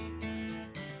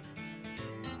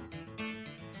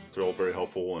 They're all very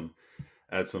helpful and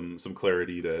add some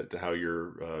clarity to how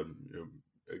you're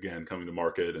again coming to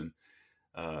market. And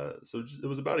it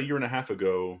was about a year and a half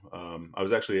ago. I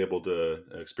was actually able to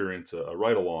experience a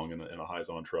ride along in a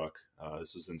Hyzon truck.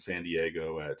 This was in San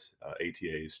Diego at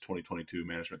ATA's 2022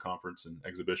 Management Conference and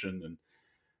Exhibition,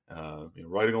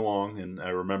 and riding along. And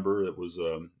I remember it was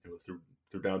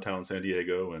through downtown San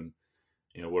Diego, and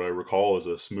what I recall is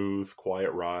a smooth,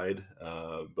 quiet ride.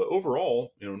 But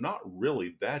overall, not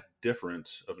really that different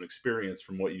of an experience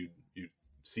from what you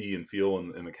see and feel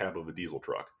in the cab of a diesel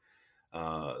truck.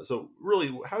 So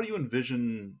really, how do you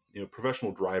envision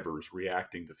professional drivers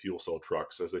reacting to fuel cell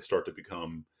trucks as they start to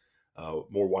become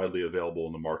more widely available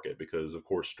in the market? Because of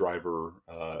course, driver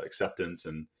acceptance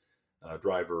and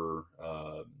driver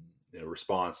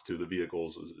response to the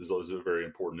vehicles is a very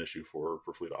important issue for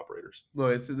fleet operators. Well,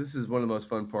 this is one of the most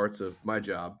fun parts of my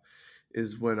job,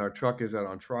 is when our truck is out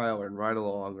on trial or in ride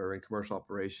along or in commercial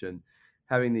operation,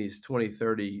 having these 20,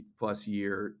 30 plus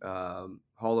year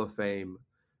Hall of Fame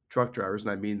truck drivers,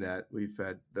 and I mean that. We've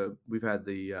had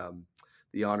the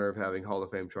honor of having Hall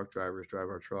of Fame truck drivers drive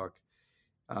our truck,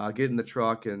 get in the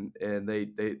truck, and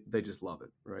they just love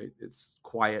it. Right? It's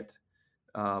quiet.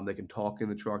 They can talk in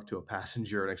the truck to a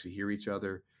passenger and actually hear each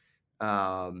other.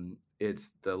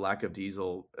 It's the lack of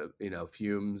diesel,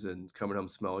 fumes and coming home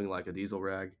smelling like a diesel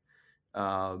rag.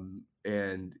 And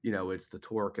it's the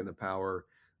torque and the power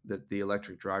that the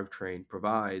electric drivetrain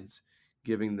provides,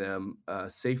 giving them a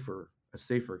safer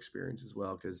experience as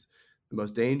well. Because the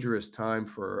most dangerous time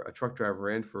for a truck driver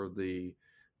and for the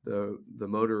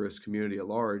motorist community at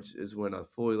large is when a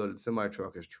fully loaded semi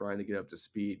truck is trying to get up to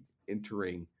speed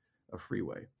entering a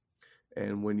freeway.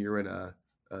 And when you're in an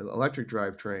electric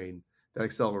drivetrain, that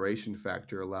acceleration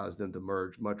factor allows them to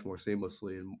merge much more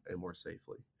seamlessly and more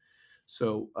safely.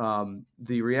 So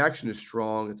the reaction is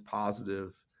strong. It's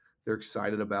positive. They're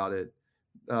excited about it.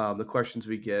 The questions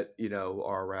we get,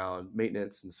 are around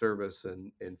maintenance and service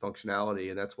and functionality.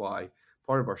 And that's why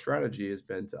part of our strategy has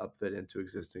been to upfit into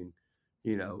existing,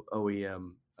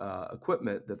 OEM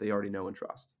equipment that they already know and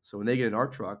trust. So when they get in our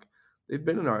truck, they've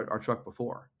been in our truck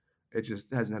before. It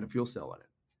just hasn't had a fuel cell in it,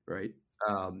 right?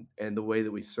 And the way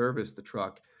that we service the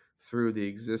truck through the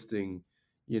existing,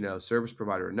 service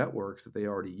provider networks that they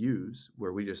already use,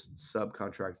 where we just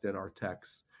subcontract in our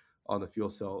techs on the fuel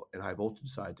cell and high voltage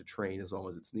side to train as long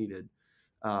as it's needed.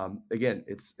 Again,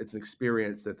 it's an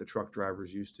experience that the truck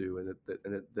drivers used to, and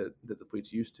that the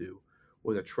fleet's used to,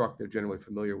 with a truck they're generally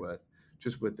familiar with,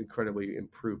 just with incredibly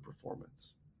improved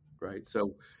performance, right?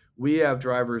 So we have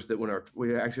drivers that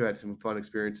we actually had some fun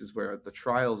experiences where the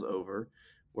trial's over,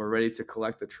 we're ready to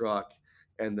collect the truck,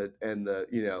 and the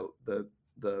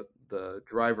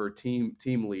driver team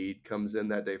lead comes in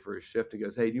that day for his shift and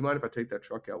goes, "Hey, do you mind if I take that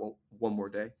truck out one more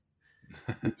day?"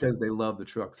 Because they love the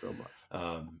truck so much.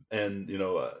 And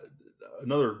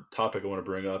another topic I want to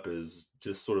bring up is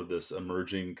just sort of this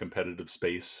emerging competitive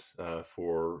space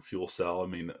for fuel cell. I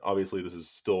mean, obviously, this is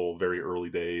still very early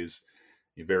days,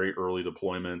 very early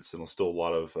deployments, and still a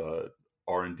lot of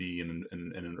R&D and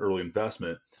an early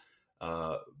investment.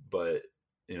 But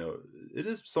it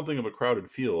is something of a crowded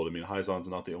field. I mean, Hyzon's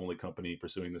not the only company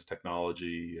pursuing this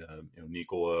technology.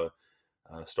 Nikola,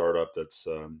 startup that's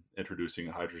introducing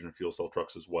hydrogen fuel cell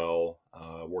trucks as well,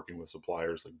 working with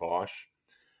suppliers like Bosch.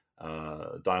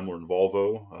 Daimler and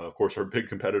Volvo, of course, are big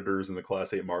competitors in the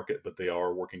Class 8 market, but they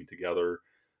are working together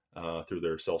through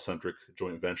their cell-centric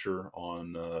joint venture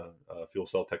on fuel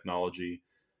cell technology.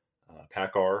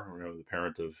 PACCAR, the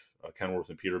parent of Kenworth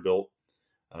and Peterbilt,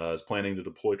 is planning to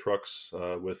deploy trucks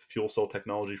with fuel cell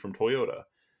technology from Toyota.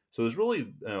 So there's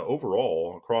really,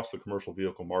 overall, across the commercial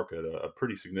vehicle market, a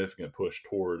pretty significant push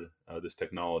toward this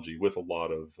technology with a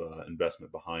lot of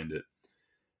investment behind it.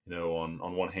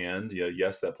 On one hand,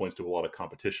 yes, that points to a lot of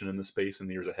competition in the space in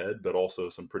the years ahead, but also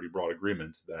some pretty broad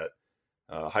agreement that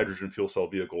hydrogen fuel cell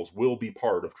vehicles will be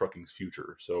part of trucking's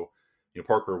future. So,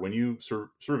 Parker, when you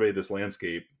survey this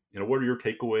landscape, what are your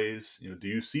takeaways? Do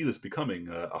you see this becoming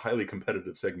a highly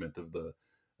competitive segment of the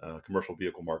commercial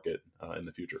vehicle market in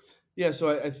the future? Yeah, so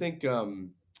I think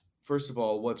first of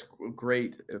all, what's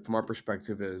great from our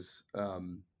perspective is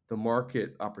the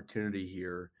market opportunity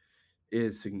here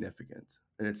is significant,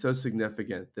 and it's so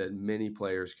significant that many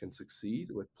players can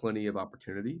succeed with plenty of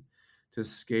opportunity to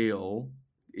scale.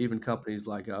 Even companies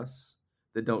like us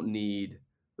that don't need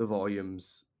the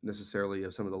volumes necessarily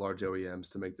of some of the large OEMs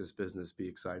to make this business be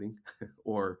exciting,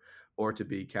 or to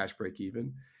be cash break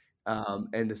even.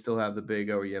 And to still have the big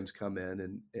OEMs come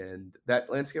in, and that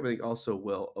landscape I think also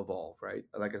will evolve, right?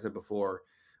 Like I said before,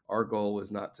 our goal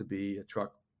is not to be a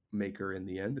truck maker in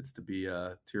the end. It's to be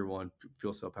a tier one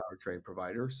fuel cell powertrain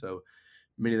provider. So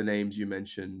many of the names you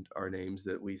mentioned are names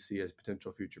that we see as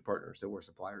potential future partners that we're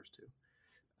suppliers to.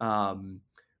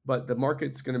 But the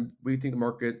market's going to, we think the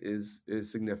market is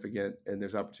significant and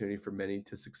there's opportunity for many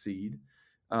to succeed.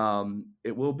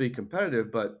 It will be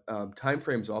competitive, but time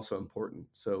frame is also important.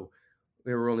 So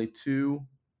there were only two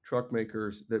truck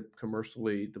makers that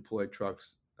commercially deployed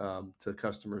trucks to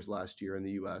customers last year in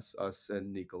the U.S., us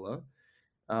and Nikola.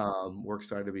 We're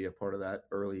excited to be a part of that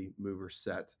early mover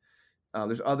set.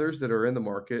 There's others that are in the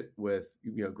market with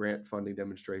grant funding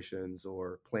demonstrations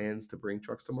or plans to bring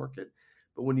trucks to market.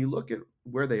 But when you look at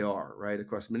where they are, right,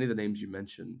 across many of the names you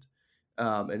mentioned,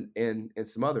 and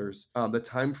some others, the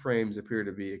time frames appear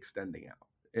to be extending out,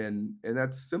 and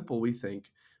that's simple. We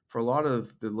think for a lot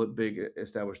of the big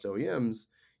established OEMs,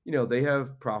 they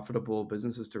have profitable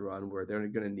businesses to run where they're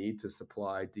going to need to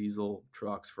supply diesel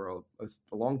trucks for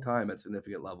a long time at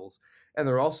significant levels, and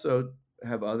they're also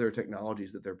have other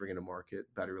technologies that they're bringing to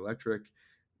market, battery electric,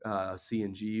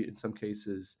 CNG in some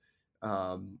cases,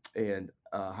 and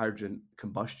hydrogen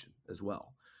combustion as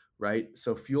well, right?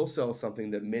 So fuel cell is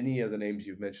something that many of the names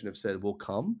you've mentioned have said will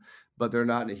come, but they're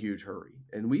not in a huge hurry.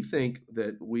 And we think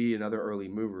that we and other early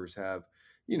movers have,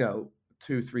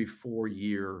 2, 3, 4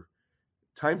 year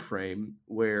time frame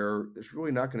where there's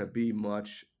really not going to be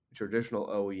much traditional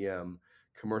OEM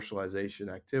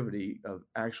commercialization activity of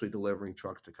actually delivering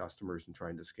trucks to customers and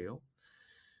trying to scale.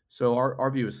 So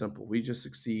our view is simple. We just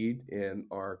succeed in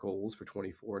our goals for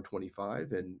 24 and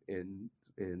 25 and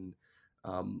in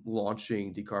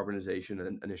launching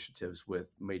decarbonization initiatives with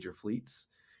major fleets.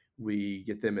 We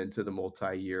get them into the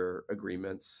multi-year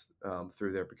agreements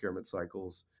through their procurement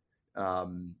cycles,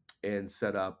 and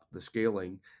set up the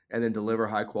scaling, and then deliver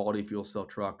high quality fuel cell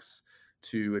trucks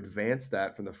to advance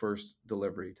that from the first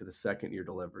delivery to the second year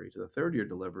delivery to the third year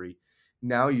delivery.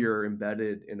 Now you're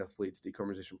embedded in a fleet's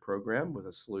decarbonization program with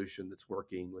a solution that's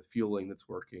working, with fueling that's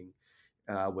working,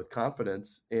 with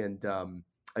confidence. And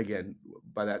again,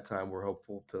 by that time, we're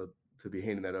hopeful to be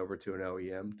handing that over to an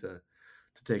OEM to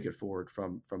take it forward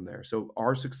from there. So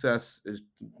our success is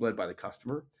led by the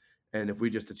customer. And if we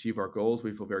just achieve our goals,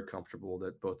 we feel very comfortable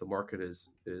that both the market is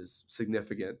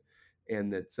significant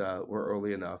and that we're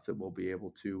early enough that we'll be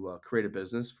able to create a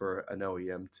business for an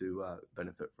OEM to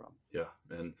benefit from. Yeah,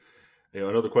 and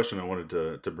another question I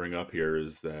wanted to bring up here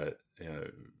is that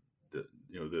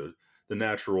the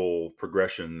natural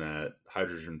progression that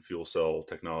hydrogen fuel cell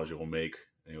technology will make,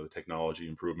 the technology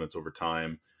improvements over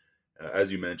time.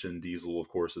 As you mentioned, diesel, of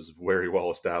course, is very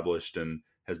well established and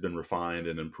has been refined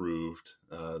and improved.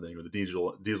 The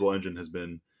diesel engine has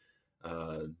been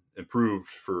improved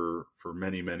for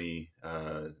many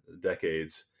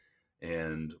decades,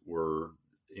 and we're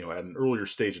at an earlier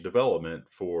stage of development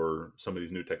for some of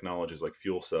these new technologies like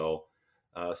fuel cell.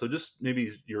 So just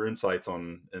maybe your insights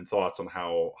and thoughts on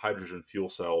how hydrogen fuel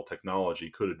cell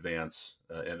technology could advance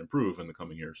and improve in the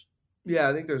coming years. Yeah,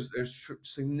 I think there's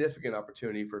significant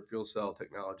opportunity for fuel cell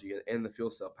technology and the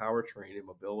fuel cell powertrain and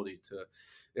mobility to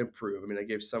improve. I mean, I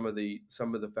gave some of the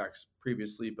facts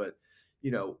previously, but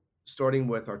starting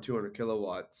with our 200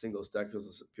 kilowatt single stack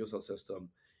fuel cell system,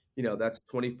 that's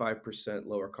 25%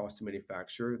 lower cost to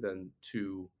manufacture than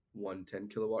two 110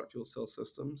 kilowatt fuel cell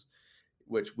systems,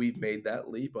 which we've made that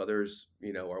leap. Others,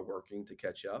 are working to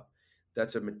catch up.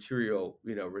 That's a material,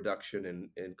 reduction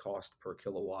in cost per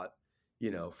kilowatt,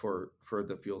 for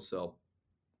the fuel cell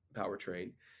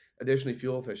powertrain. Additionally,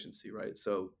 fuel efficiency, right?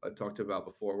 So I talked about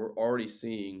before, we're already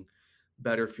seeing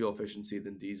better fuel efficiency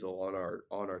than diesel on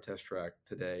our test track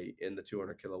today in the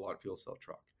 200 kilowatt fuel cell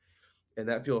truck. And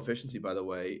that fuel efficiency, by the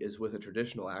way, is with a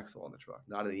traditional axle on the truck,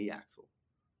 not an e-axle,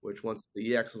 which once the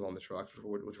e-axle is on the truck,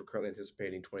 which we're currently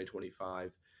anticipating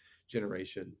 2025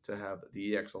 generation to have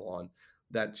the e-axle on,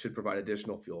 that should provide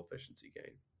additional fuel efficiency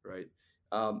gain, right?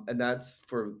 And that's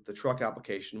for the truck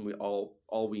application.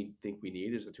 All we think we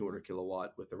need is a 200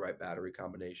 kilowatt with the right battery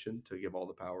combination to give all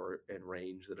the power and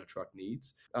range that a truck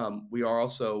needs. We are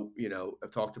also,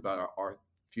 have talked about our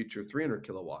future 300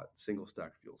 kilowatt single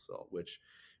stack fuel cell, which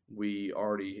we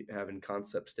already have in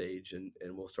concept stage, and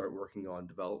we'll start working on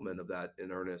development of that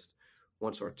in earnest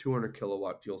once our 200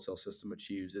 kilowatt fuel cell system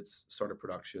achieves its start of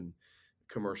production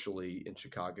commercially in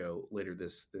Chicago later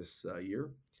this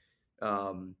year.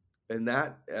 And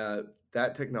that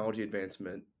technology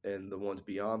advancement and the ones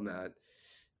beyond that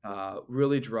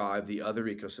really drive the other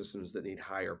ecosystems that need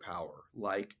higher power,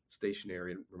 like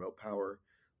stationary and remote power,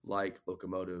 like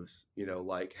locomotives,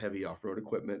 like heavy off-road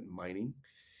equipment and mining.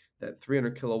 That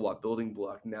 300 kilowatt building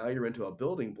block, now you're into a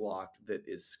building block that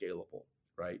is scalable,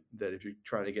 right? That if you're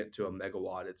trying to get to a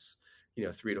megawatt, it's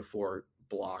 3 to 4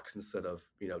 blocks instead of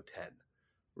 10,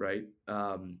 right?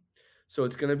 So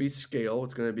it's going to be scale,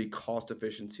 it's going to be cost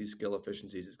efficiency, skill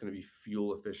efficiencies, it's going to be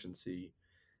fuel efficiency,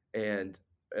 and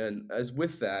as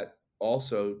with that,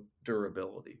 also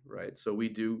durability, right? So we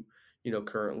do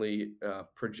currently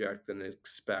project and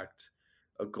expect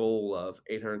a goal of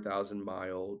 800,000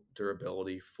 mile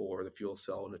durability for the fuel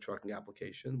cell in the trucking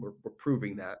application. We're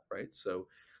proving that, right? So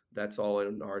that's all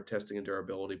in our testing and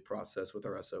durability process with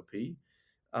our SOP.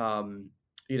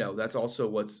 That's also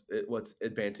what's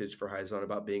advantage for Hyzon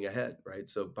about being ahead, right?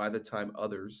 So by the time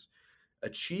others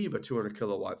achieve a 200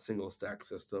 kilowatt single stack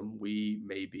system, we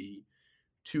may be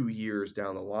 2 years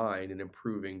down the line in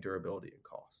improving durability and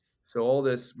cost. So all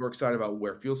this, we're excited about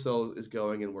where fuel cell is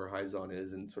going and where Hyzon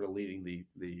is, and sort of leading the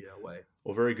way.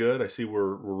 Well, very good. I see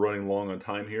we're running long on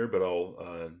time here, but I'll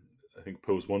I think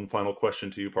pose one final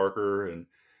question to you, Parker, and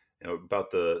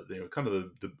about the kind of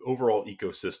the overall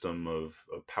ecosystem of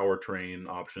powertrain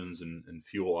options and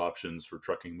fuel options for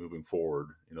trucking moving forward.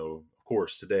 Of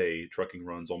course, today trucking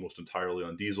runs almost entirely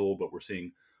on diesel, but we're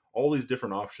seeing all these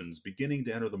different options beginning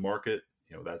to enter the market.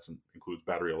 That includes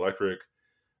battery electric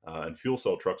and fuel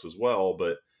cell trucks as well,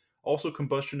 but also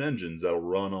combustion engines that'll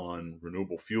run on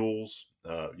renewable fuels.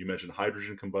 You mentioned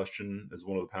hydrogen combustion as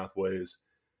one of the pathways,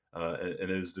 and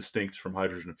is distinct from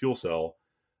hydrogen fuel cell.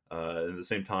 At the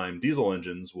same time, diesel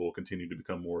engines will continue to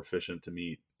become more efficient to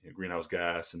meet greenhouse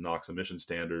gas and NOx emission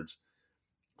standards.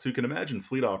 So you can imagine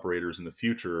fleet operators in the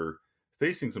future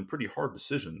facing some pretty hard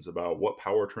decisions about what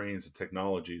powertrains and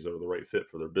technologies are the right fit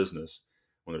for their business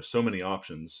when there's so many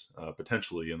options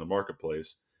potentially in the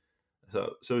marketplace.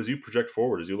 So as you project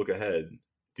forward, as you look ahead,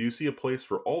 do you see a place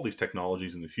for all these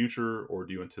technologies in the future, or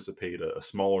do you anticipate a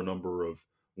smaller number of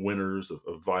winners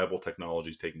of viable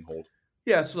technologies taking hold?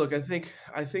 Yeah, so look, I think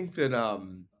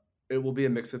that it will be a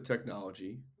mix of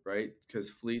technology, right? Because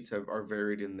fleets are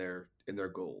varied in their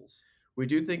goals. We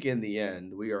do think in the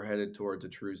end we are headed towards a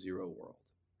true zero world,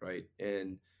 right?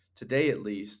 And today, at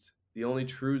least, the only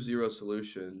true zero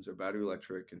solutions are battery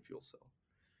electric and fuel cell,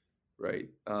 right?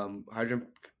 Hydrogen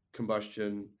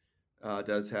combustion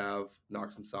does have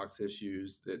NOx and SOx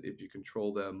issues that if you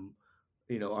control them,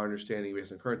 our understanding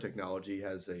based on current technology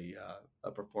has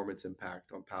a performance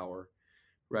impact on power.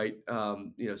 Right.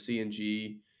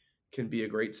 CNG can be a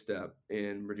great step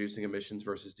in reducing emissions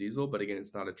versus diesel, but again,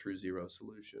 it's not a true zero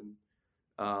solution.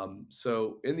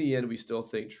 So in the end, we still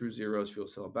think true zero is fuel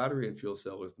cell and battery, and fuel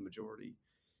cell is the majority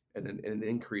and an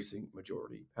increasing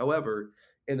majority. However,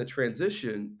 in the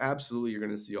transition, absolutely, you're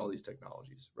going to see all these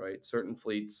technologies, right? Certain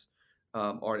fleets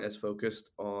aren't as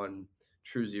focused on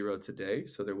true zero today,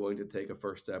 so they're willing to take a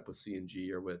first step with CNG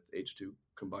or with H2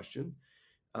 combustion.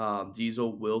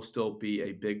 Diesel will still be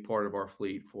a big part of our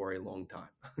fleet for a long time,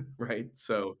 right?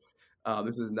 So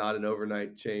this is not an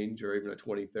overnight change or even a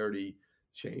 2030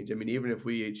 change. I mean, even if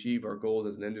we achieve our goals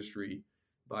as an industry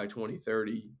by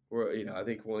 2030, I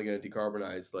think we're only going to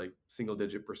decarbonize like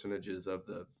single-digit percentages of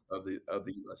the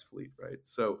U.S. fleet, right?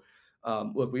 So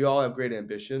look, we all have great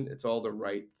ambition. It's all the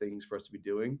right things for us to be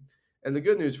doing. And the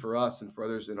good news for us and for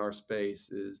others in our space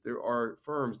is there are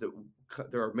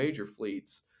major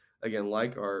fleets, again,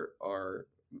 like our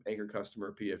anchor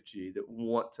customer PFG, that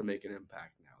want to make an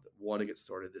impact now, that want to get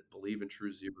started, that believe in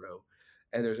true zero,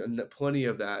 and there's plenty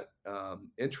of that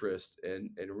interest and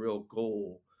real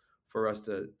goal for us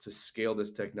to scale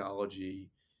this technology.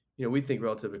 We think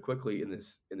relatively quickly in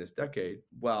this decade.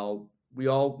 While we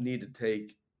all need to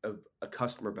take a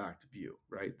customer-backed view,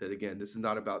 right? That again, this is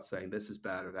not about saying this is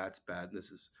bad or that's bad, and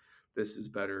this is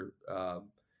better.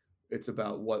 It's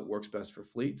about what works best for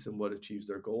fleets and what achieves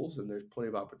their goals. And there's plenty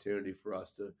of opportunity for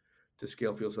us to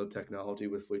scale fuel cell technology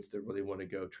with fleets that really want to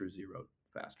go true zero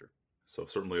faster. So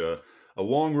certainly a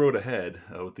long road ahead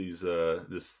with these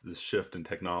this shift in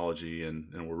technology,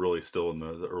 and we're really still in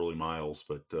the early miles.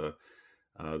 But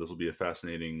this will be a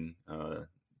fascinating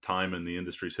time in the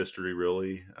industry's history,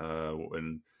 really.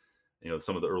 And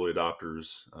some of the early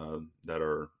adopters that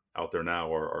are out there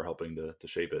now are helping to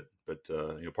shape it. But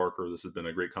Parker, this has been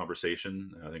a great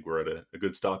conversation. I think we're at a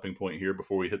good stopping point here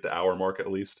before we hit the hour mark at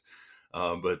least.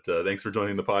 But thanks for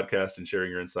joining the podcast and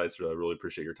sharing your insights. I really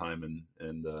appreciate your time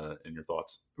and your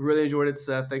thoughts. Really enjoyed it,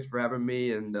 Seth. Thanks for having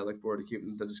me, and I look forward to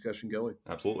keeping the discussion going.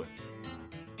 Absolutely.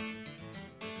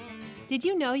 Did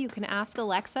you know you can ask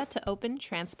Alexa to open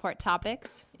Transport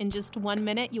Topics? In just 1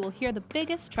 minute, you will hear the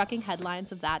biggest trucking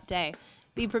headlines of that day.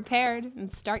 Be prepared and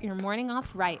start your morning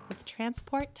off right with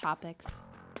Transport Topics.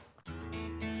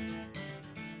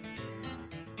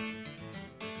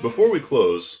 Before we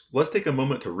close, let's take a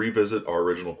moment to revisit our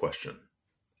original question.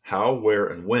 How, where,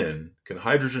 and when can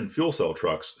hydrogen fuel cell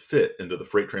trucks fit into the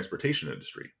freight transportation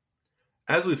industry?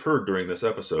 As we've heard during this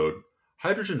episode,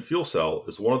 hydrogen fuel cell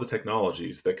is one of the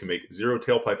technologies that can make zero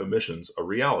tailpipe emissions a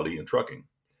reality in trucking.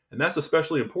 And that's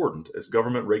especially important as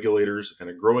government regulators and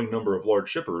a growing number of large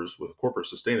shippers with corporate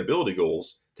sustainability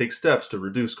goals take steps to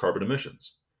reduce carbon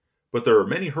emissions. But there are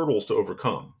many hurdles to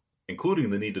overcome, including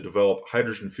the need to develop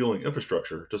hydrogen fueling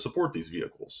infrastructure to support these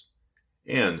vehicles.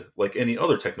 And, like any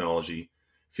other technology,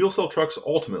 fuel cell trucks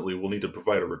ultimately will need to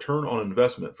provide a return on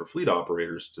investment for fleet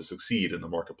operators to succeed in the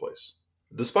marketplace.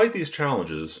 Despite these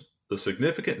challenges, the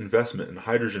significant investment in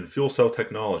hydrogen fuel cell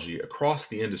technology across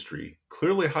the industry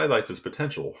clearly highlights its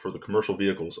potential for the commercial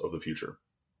vehicles of the future.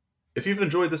 If you've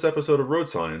enjoyed this episode of Road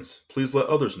Signs, please let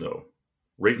others know.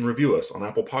 Rate and review us on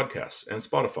Apple Podcasts and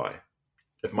Spotify.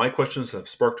 If my questions have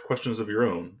sparked questions of your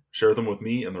own, share them with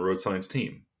me and the Road Signs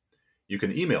team. You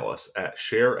can email us at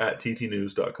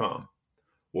share@ttnews.com.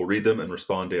 We'll read them and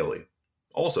respond daily.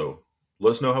 Also,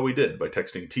 let us know how we did by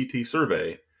texting TT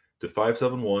Survey to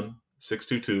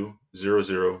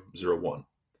 571-622-0001.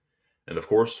 And of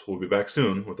course, we'll be back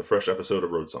soon with a fresh episode of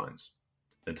Road Signs.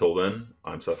 Until then,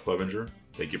 I'm Seth Clevenger.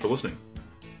 Thank you for listening.